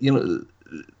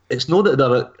not that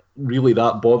they're really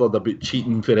that bothered about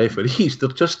cheating for referees. They're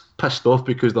just pissed off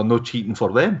because they're not cheating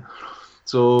for them.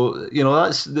 So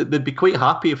they'd be quite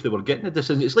happy if they were getting a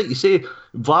decision. It's like you say,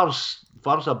 VAR's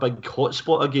a big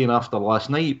hotspot again after last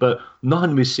night, but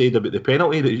nothing was said about the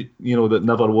penalty that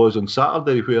never was on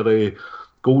Saturday, where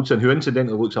Goldson, who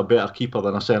incidentally looks a better keeper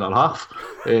than a centre half,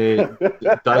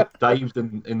 dived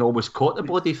and almost caught the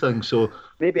bloody thing. So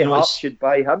maybe Hearts should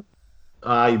buy him.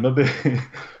 Aye, maybe,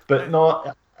 but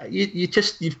no. You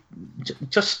just give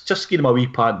them a wee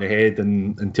pat in the head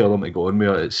and tell them to go on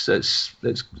with it.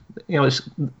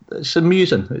 It's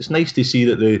amusing. It's nice to see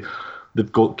that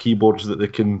they've got keyboards that they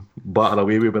can batter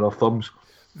away with their thumbs.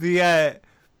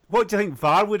 What do you think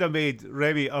VAR would have made,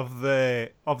 Remy, of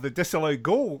the disallowed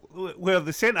goal, where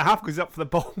the centre half goes up for the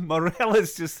ball,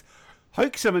 Morelos just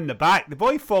hooks him in the back, the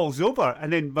boy falls over,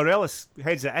 and then Morelos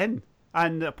heads it in,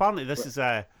 and apparently this is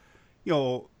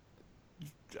apparently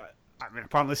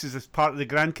this is part of the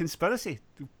grand conspiracy.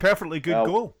 Perfectly good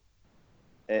goal.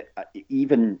 I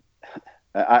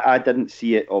didn't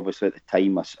see it obviously at the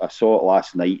time. I saw it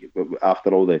last night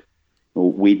after all the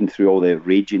wading through all the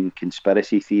raging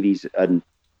conspiracy theories, and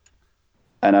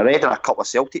I read in a couple of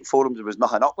Celtic forums there was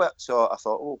nothing up with it. So I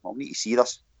thought, I'll need to see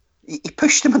this. He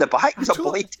pushed him in the back. It was a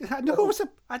blade. I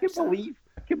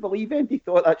can't believe Andy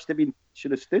thought that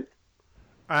should have stood.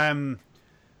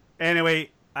 Anyway,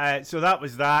 so that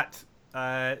was that.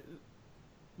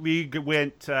 We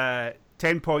went 10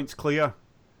 points clear.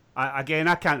 Again,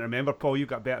 I can't remember, Paul. You've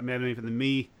got a better memory than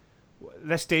me.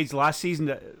 This stage last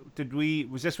season,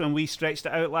 was this when we stretched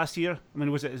it out last year? I mean,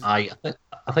 was it? I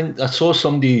think I saw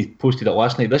somebody posted it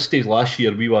last night. This stage last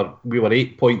year, we were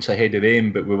 8 points ahead of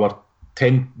them, but we were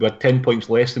 10 points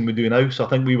less than we do now. So I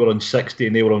think we were on 60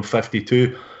 and they were on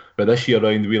 52. But this year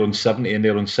round, we're on 70 and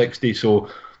they're on 60. So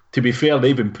to be fair,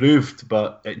 they've improved,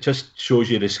 but it just shows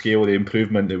you the scale of the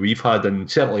improvement that we've had, and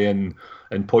certainly in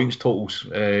points totals.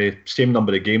 Same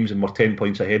number of games, and we're 10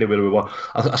 points ahead of where we were.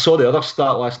 I saw the other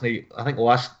stat last night. I think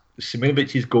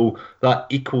Simonovic's goal, that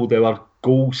equalled our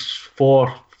goals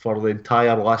for the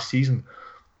entire last season.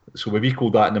 So we've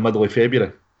equalled that in the middle of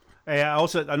February.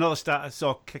 Also, another stat I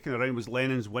saw kicking around was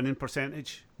Lennon's winning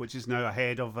percentage, which is now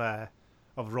ahead of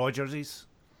Rodgers's.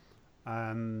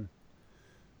 So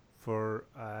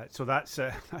that's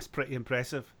pretty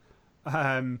impressive.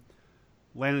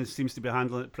 Lennon seems to be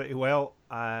handling it pretty well.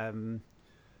 I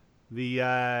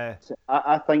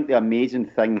think the amazing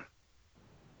thing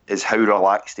is how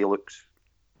relaxed he looks.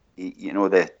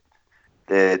 I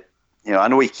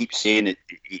know he keeps saying it.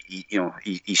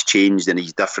 He's changed and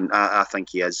he's different. I think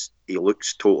he is. He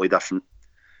looks totally different.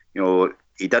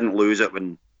 He didn't lose it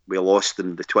when we lost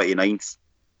him the 29th.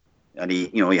 And he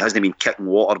hasn't been kicking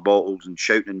water bottles and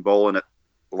shouting and bawling at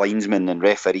linesmen and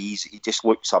referees. He just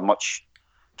looks a much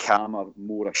calmer,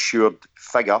 more assured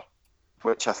figure,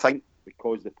 which I think,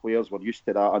 because the players were used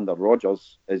to that under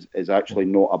Rodgers, is actually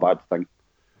not a bad thing.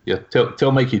 Yeah,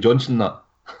 tell Mikey Johnson that.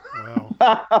 Well.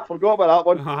 I forgot about that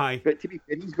one. Aye. But to be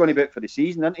fair, he's going to be out for the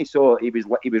season, isn't he? So he was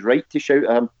right to shout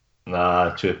at him.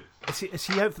 Nah, true. Is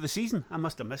he out for the season? I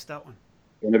must have missed that one.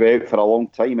 He's going to be out for a long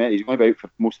time, eh? He's going to be out for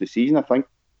most of the season, I think.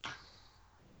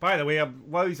 By the way,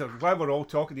 while we're all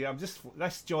talking to you,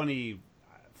 this Johnny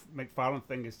McFarlane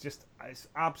thing is it's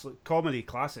absolute comedy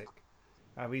classic.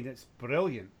 I mean, it's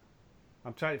brilliant.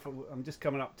 I'm just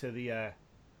coming up to the.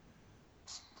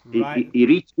 Right.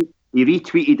 He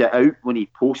retweeted it out when he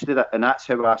posted it, and that's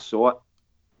how I saw it.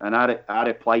 And I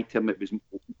replied to him, it was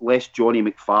less Johnny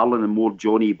McFarlane and more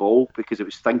Johnny Ball, because it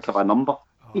was think of a number.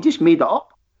 He just made it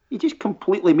up. He just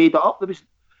completely made it up. There was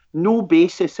no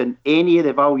basis in any of the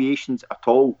evaluations at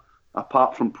all,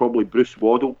 apart from probably Bruce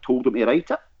Waddle told him to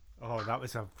write it. Oh, that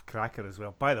was a cracker as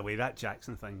well. By the way, that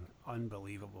Jackson thing,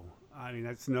 unbelievable. I mean,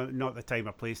 it's not the time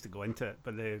or place to go into it,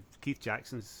 but the Keith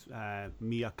Jackson's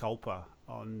mea culpa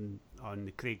on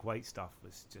the Craig White stuff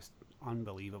was just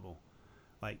unbelievable.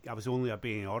 Like, I was only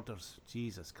obeying orders.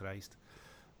 Jesus Christ.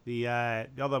 The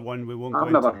other one we won't go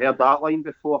into. I've never heard that line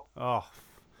before. Oh,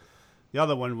 the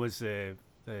other one was the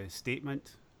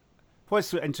statement.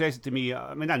 What's interesting to me,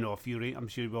 I mean, I know a few, I'm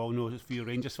sure we all know a few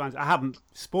Rangers fans. I haven't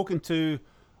spoken to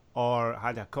or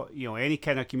had any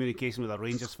kind of communication with a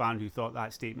Rangers fan who thought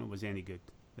that statement was any good.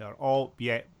 They're all,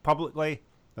 publicly,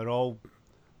 they're all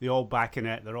backing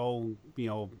it. They're all,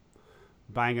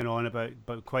 banging on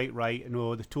about quite right.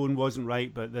 The tone wasn't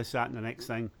right, but this, that, and the next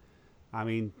thing. I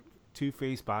mean,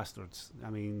 two-faced bastards. I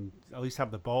mean, at least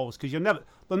have the balls, because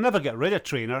they'll never get rid of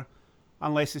Trainer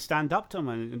unless they stand up to him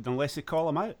and unless they call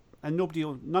him out. And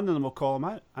none of them will call him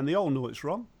out, and they all know it's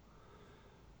wrong.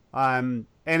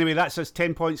 Anyway, that's us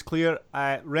 10 points clear.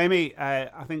 Remy,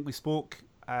 I think we spoke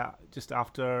just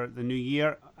after the new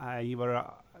year. You were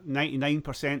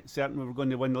 99% certain we were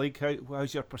going to win the league.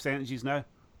 How's your percentages now?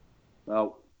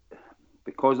 Well,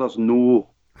 because there's no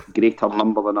greater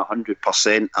number than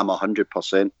 100%, I'm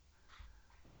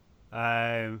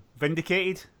 100%.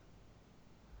 Vindicated?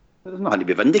 There's nothing to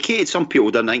be vindicated. Some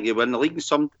people didn't think they win the league,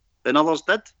 and others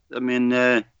did. I mean,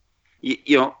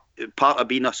 part of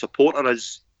being a supporter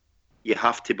is you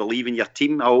have to believe in your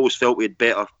team. I always felt we had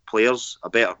better players.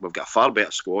 We've got a far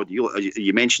better squad.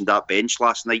 You mentioned that bench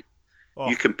last night. Oh.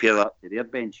 You compare that to their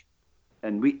bench,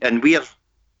 and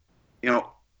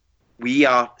we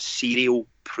are serial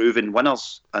proven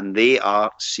winners, and they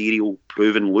are serial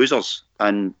proven losers,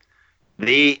 and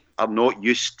they are not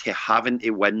used to having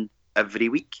to win every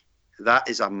week. That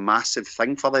is a massive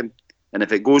thing for them. And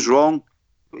if it goes wrong,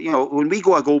 when we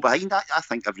go a goal behind, I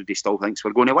think everybody still thinks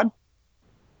we're going to win.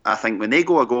 I think when they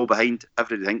go a goal behind,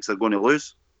 everybody thinks they're going to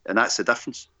lose. And that's the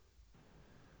difference.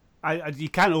 You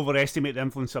can't overestimate the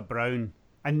influence of Brown.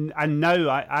 And now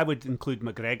I would include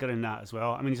McGregor in that as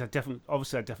well. I mean, he's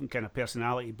obviously a different kind of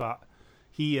personality, but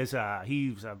he's a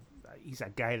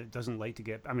guy that doesn't like to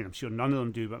get... I mean, I'm sure none of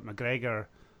them do, but McGregor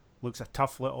looks a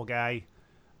tough little guy.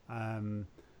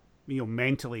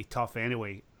 Mentally tough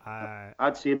anyway.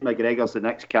 I'd say McGregor's the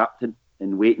next captain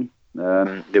in waiting.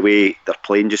 The way they're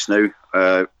playing just now,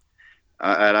 you're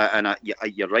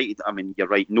right. I mean, you're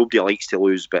right. Nobody likes to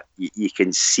lose, but you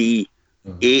can see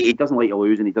he doesn't like to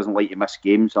lose and he doesn't like to miss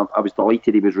games. I was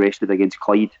delighted he was rested against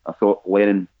Clyde. I thought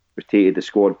Lennon rotated the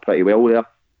squad pretty well there.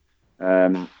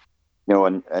 And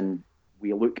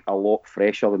we look a lot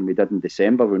fresher than we did in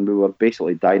December when we were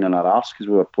basically dying on our arse because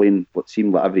we were playing what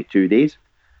seemed like every 2 days,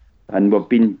 and we've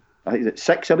been. I think, is it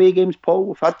 6 away games, Paul?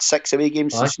 We've had 6 away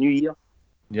games since New Year.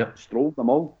 Yep. Strolled them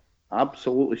all.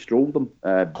 Absolutely strolled them.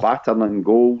 Battering in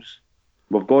goals.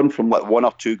 We've gone from 1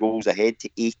 or 2 goals ahead to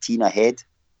 18 ahead.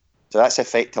 So that's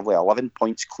effectively 11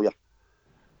 points clear.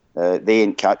 They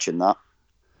ain't catching that.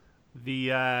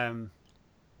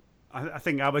 I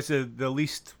think I was the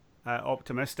least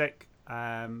optimistic. But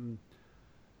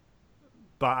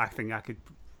I think I could...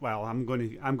 Well, I'm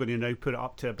going to now put it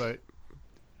up to about...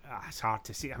 It's hard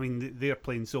to see. I mean, they're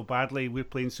playing so badly. We're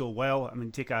playing so well. I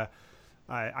mean, take an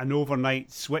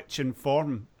overnight switch in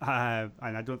form, and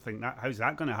I don't think that. How's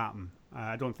that going to happen?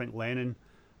 I don't think Lennon.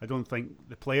 I don't think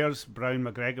the players, Brown,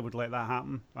 McGregor, would let that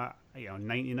happen.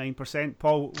 99%.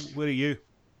 Paul, where are you?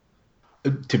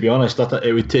 To be honest,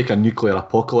 it would take a nuclear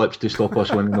apocalypse to stop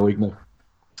us winning the league now.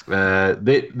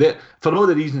 They for all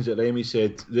the reasons that Remy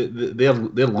said, they're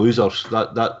losers.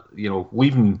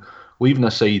 Leaving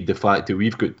aside the fact that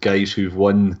we've got guys who've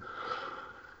won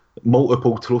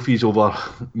multiple trophies over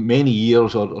many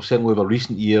years, or certainly over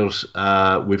recent years,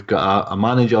 we've got a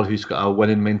manager who's got a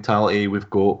winning mentality. We've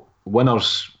got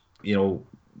winners,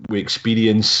 we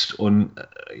experience on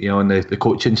the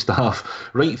coaching staff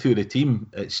right through the team.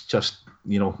 It's just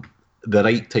the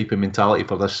right type of mentality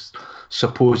for this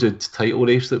supposed title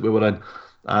race that we were in.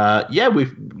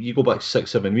 You go back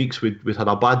 6-7 weeks, we'd had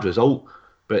a bad result.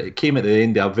 But it came at the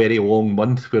end of a very long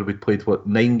month where we'd played,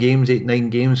 9 games?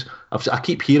 I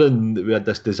keep hearing that we had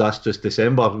this disastrous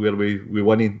December where we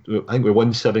won. I think we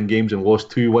won 7 games and lost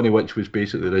 2, one of which was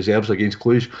basically reserves against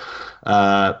Cluj.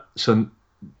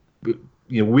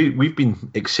 We've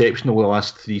been exceptional the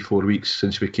last 3-4 weeks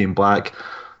since we came back.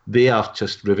 They are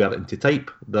just reverting to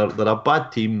type. They're a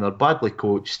bad team. They're badly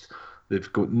coached.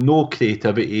 They've got no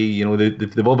creativity.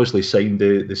 They've obviously signed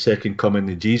the second coming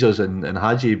of Jesus and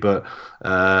Hadji, but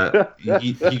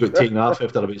he got taken off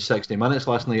after about 60 minutes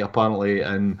last night, apparently.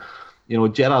 And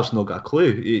Gerrard's not got a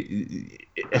clue.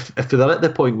 If they're at the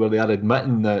point where they are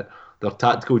admitting that their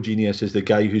tactical genius is the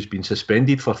guy who's been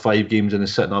suspended for 5 games and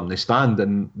is sitting up in the stand,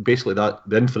 and basically that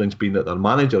the inference being that their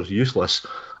manager's useless.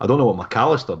 I don't know what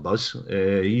McAllister does.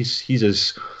 He's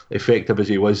as effective as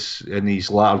he was in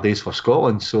his latter days for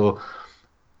Scotland. So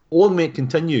long may it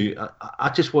continue. I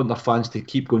just want their fans to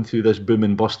keep going through this boom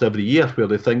and bust every year, where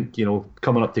they think,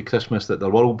 coming up to Christmas that they're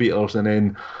world beaters, and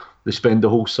then they spend the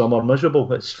whole summer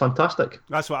miserable. It's fantastic.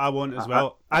 That's what I want as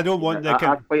well. I don't want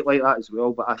I quite like that as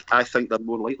well, but I think they're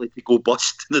more likely to go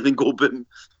bust than go boom.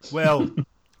 Well,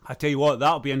 I tell you what,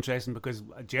 that'll be interesting, because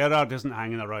Gerrard isn't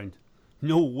hanging around.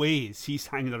 No way is he's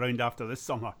hanging around after this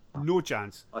summer. No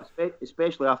chance.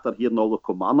 Especially after hearing all the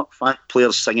Kilmarnock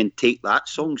players singing "Take That"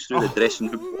 songs through the dressing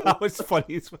room. That was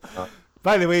funny.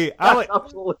 By the way, Alex,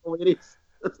 absolutely hilarious.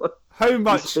 How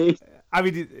much? I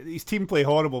mean, his team play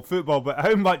horrible football, but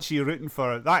how much are you rooting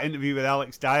for? That interview with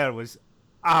Alex Dyer was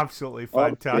absolutely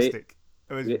fantastic.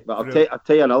 It was but I'll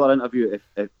tell you another interview.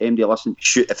 If MD listen,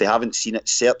 if they haven't seen it,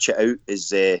 search it out.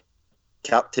 Is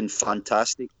Captain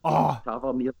Fantastic?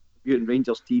 Tavernier viewing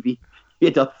Rangers TV.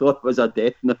 You'd have thought it was a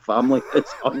death in the family.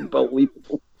 It's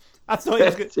unbelievable. I thought he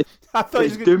was going to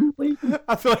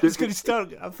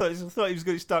start. I thought he was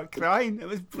going to start crying. It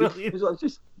was brilliant. It was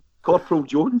just Corporal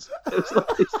Jones. It was like...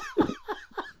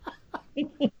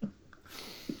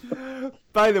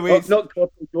 By the way, not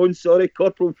Corporal Jones. Sorry,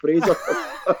 Corporal Fraser.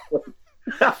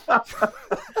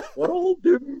 We're all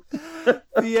doomed.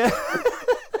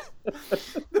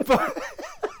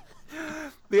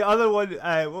 The other one,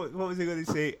 what was I going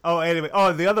to say?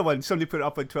 The other one, somebody put it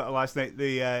up on Twitter last night.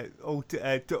 The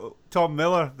Tom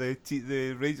Miller, the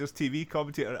Rangers TV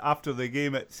commentator after the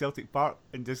game at Celtic Park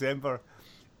in December.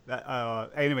 I'm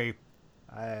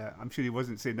sure he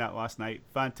wasn't saying that last night.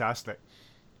 Fantastic.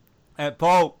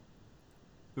 Paul,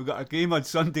 we've got a game on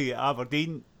Sunday at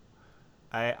Aberdeen.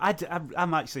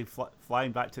 I'm actually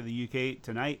flying back to the UK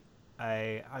tonight.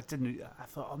 I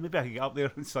thought maybe I could get up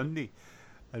there on Sunday.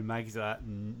 And Maggie's like,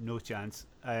 no chance.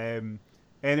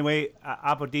 Anyway,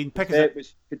 Aberdeen, pick us up.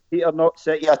 Could Peter not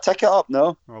set you a ticket up?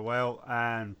 No. Oh well,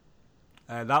 I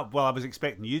was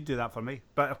expecting you to do that for me,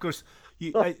 but of course,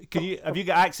 have you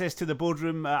got access to the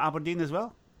boardroom at Aberdeen as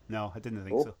well? No, I didn't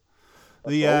think so.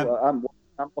 I'm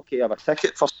lucky to have a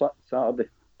ticket for Saturday,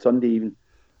 Sunday even.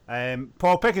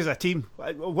 Paul, pick us a team,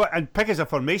 and pick us a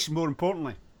formation. More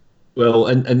importantly. Well,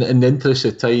 in the interest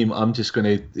of time, I'm just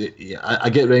going to. I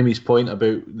get Remy's point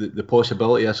about the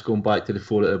possibility of us going back to the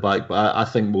 4 at the back, but I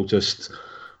think we'll just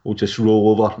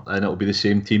roll over and it'll be the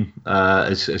same team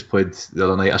as played the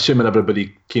other night, assuming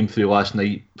everybody came through last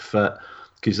night fit,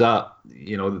 because that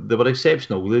they were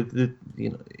exceptional.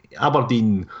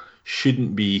 Aberdeen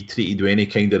shouldn't be treated with any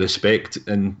kind of respect,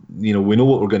 and we know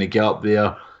what we're going to get up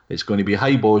there. It's going to be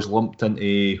high balls lumped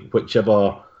into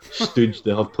whichever stooge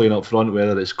they have playing up front,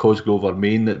 whether it's Cosgrove or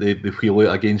Main that they wheel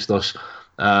out against us,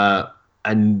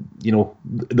 and they'll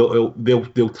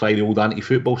try the old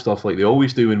anti-football stuff like they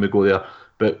always do when we go there,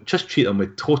 but just treat them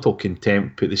with total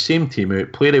contempt, put the same team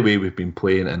out, play the way we've been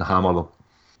playing, and hammer them.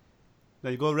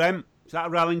 There you go, Rem. Is that a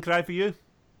rallying cry for you?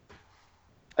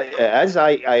 It is.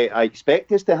 I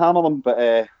expect us to hammer them,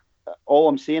 but all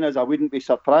I'm saying is I wouldn't be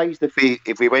surprised if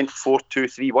we went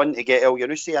 4-2-3-1 to get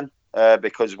Elyounoussi in.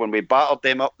 Because when we battered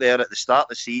them up there at the start of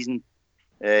the season,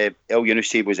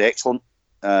 Elyounoussi was excellent.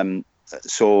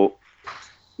 So,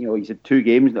 he's had 2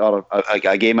 games, or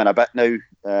a game and a bit now.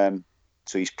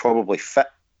 So he's probably fit.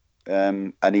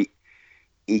 And it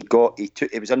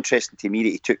was interesting to me that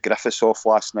he took Griffiths off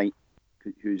last night,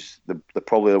 who's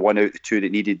probably the one out of the 2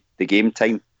 that needed the game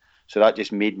time. So that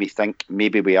just made me think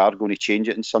maybe we are going to change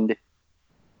it on Sunday.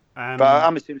 But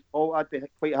I'm the same as Paul. I'd be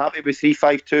quite happy with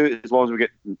 3-5-2 as long as we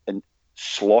get and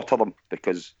slaughter them,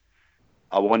 because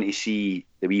I want to see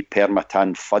the wee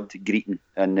Permatan Fudd greeting,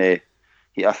 and I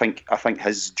think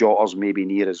his jotters may be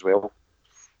near as well.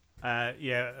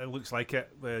 Yeah, it looks like it.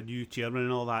 The new chairman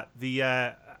and all that.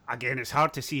 Again, it's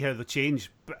hard to see how they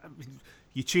change, but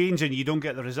you change and you don't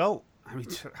get the result. I mean,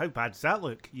 how bad does that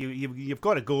look? You've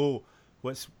got to go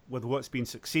with what's been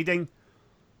succeeding.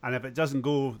 And if it doesn't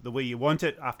go the way you want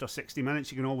it after 60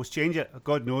 minutes, you can always change it.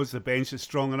 God knows the bench is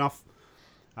strong enough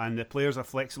and the players are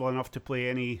flexible enough to play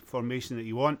any formation that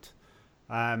you want.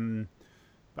 But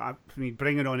I mean,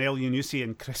 bringing on Elyounoussi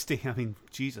and Christie, I mean,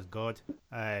 Jesus God,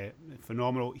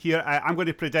 phenomenal. Here, I'm going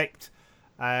to predict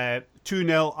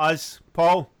 2-0 us.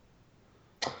 Paul?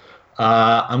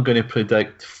 I'm going to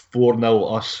predict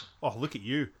 4-0 us. Oh, look at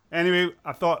you. Anyway,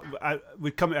 I thought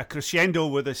we'd come to a crescendo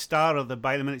with the star of the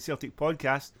By the Minute Celtic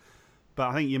podcast, but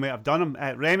I think you might have done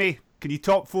them. Remy, can you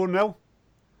top 4-0?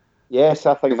 Yes,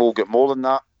 I think we'll get more than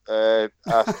that.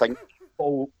 I think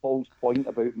Paul's point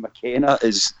about McKenna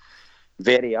is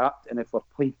very apt. And if we're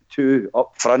playing 2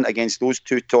 up front against those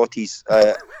 2 totties,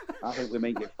 I think we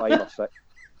might get 5 or 6.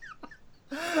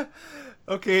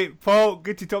 Okay, Paul,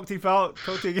 good to talk to you, pal.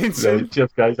 Talk to you again soon.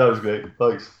 Cheers, guys. That was great.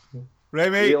 Thanks.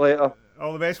 Right, mate. See you later.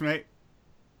 All the best, mate.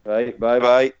 Right,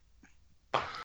 bye-bye.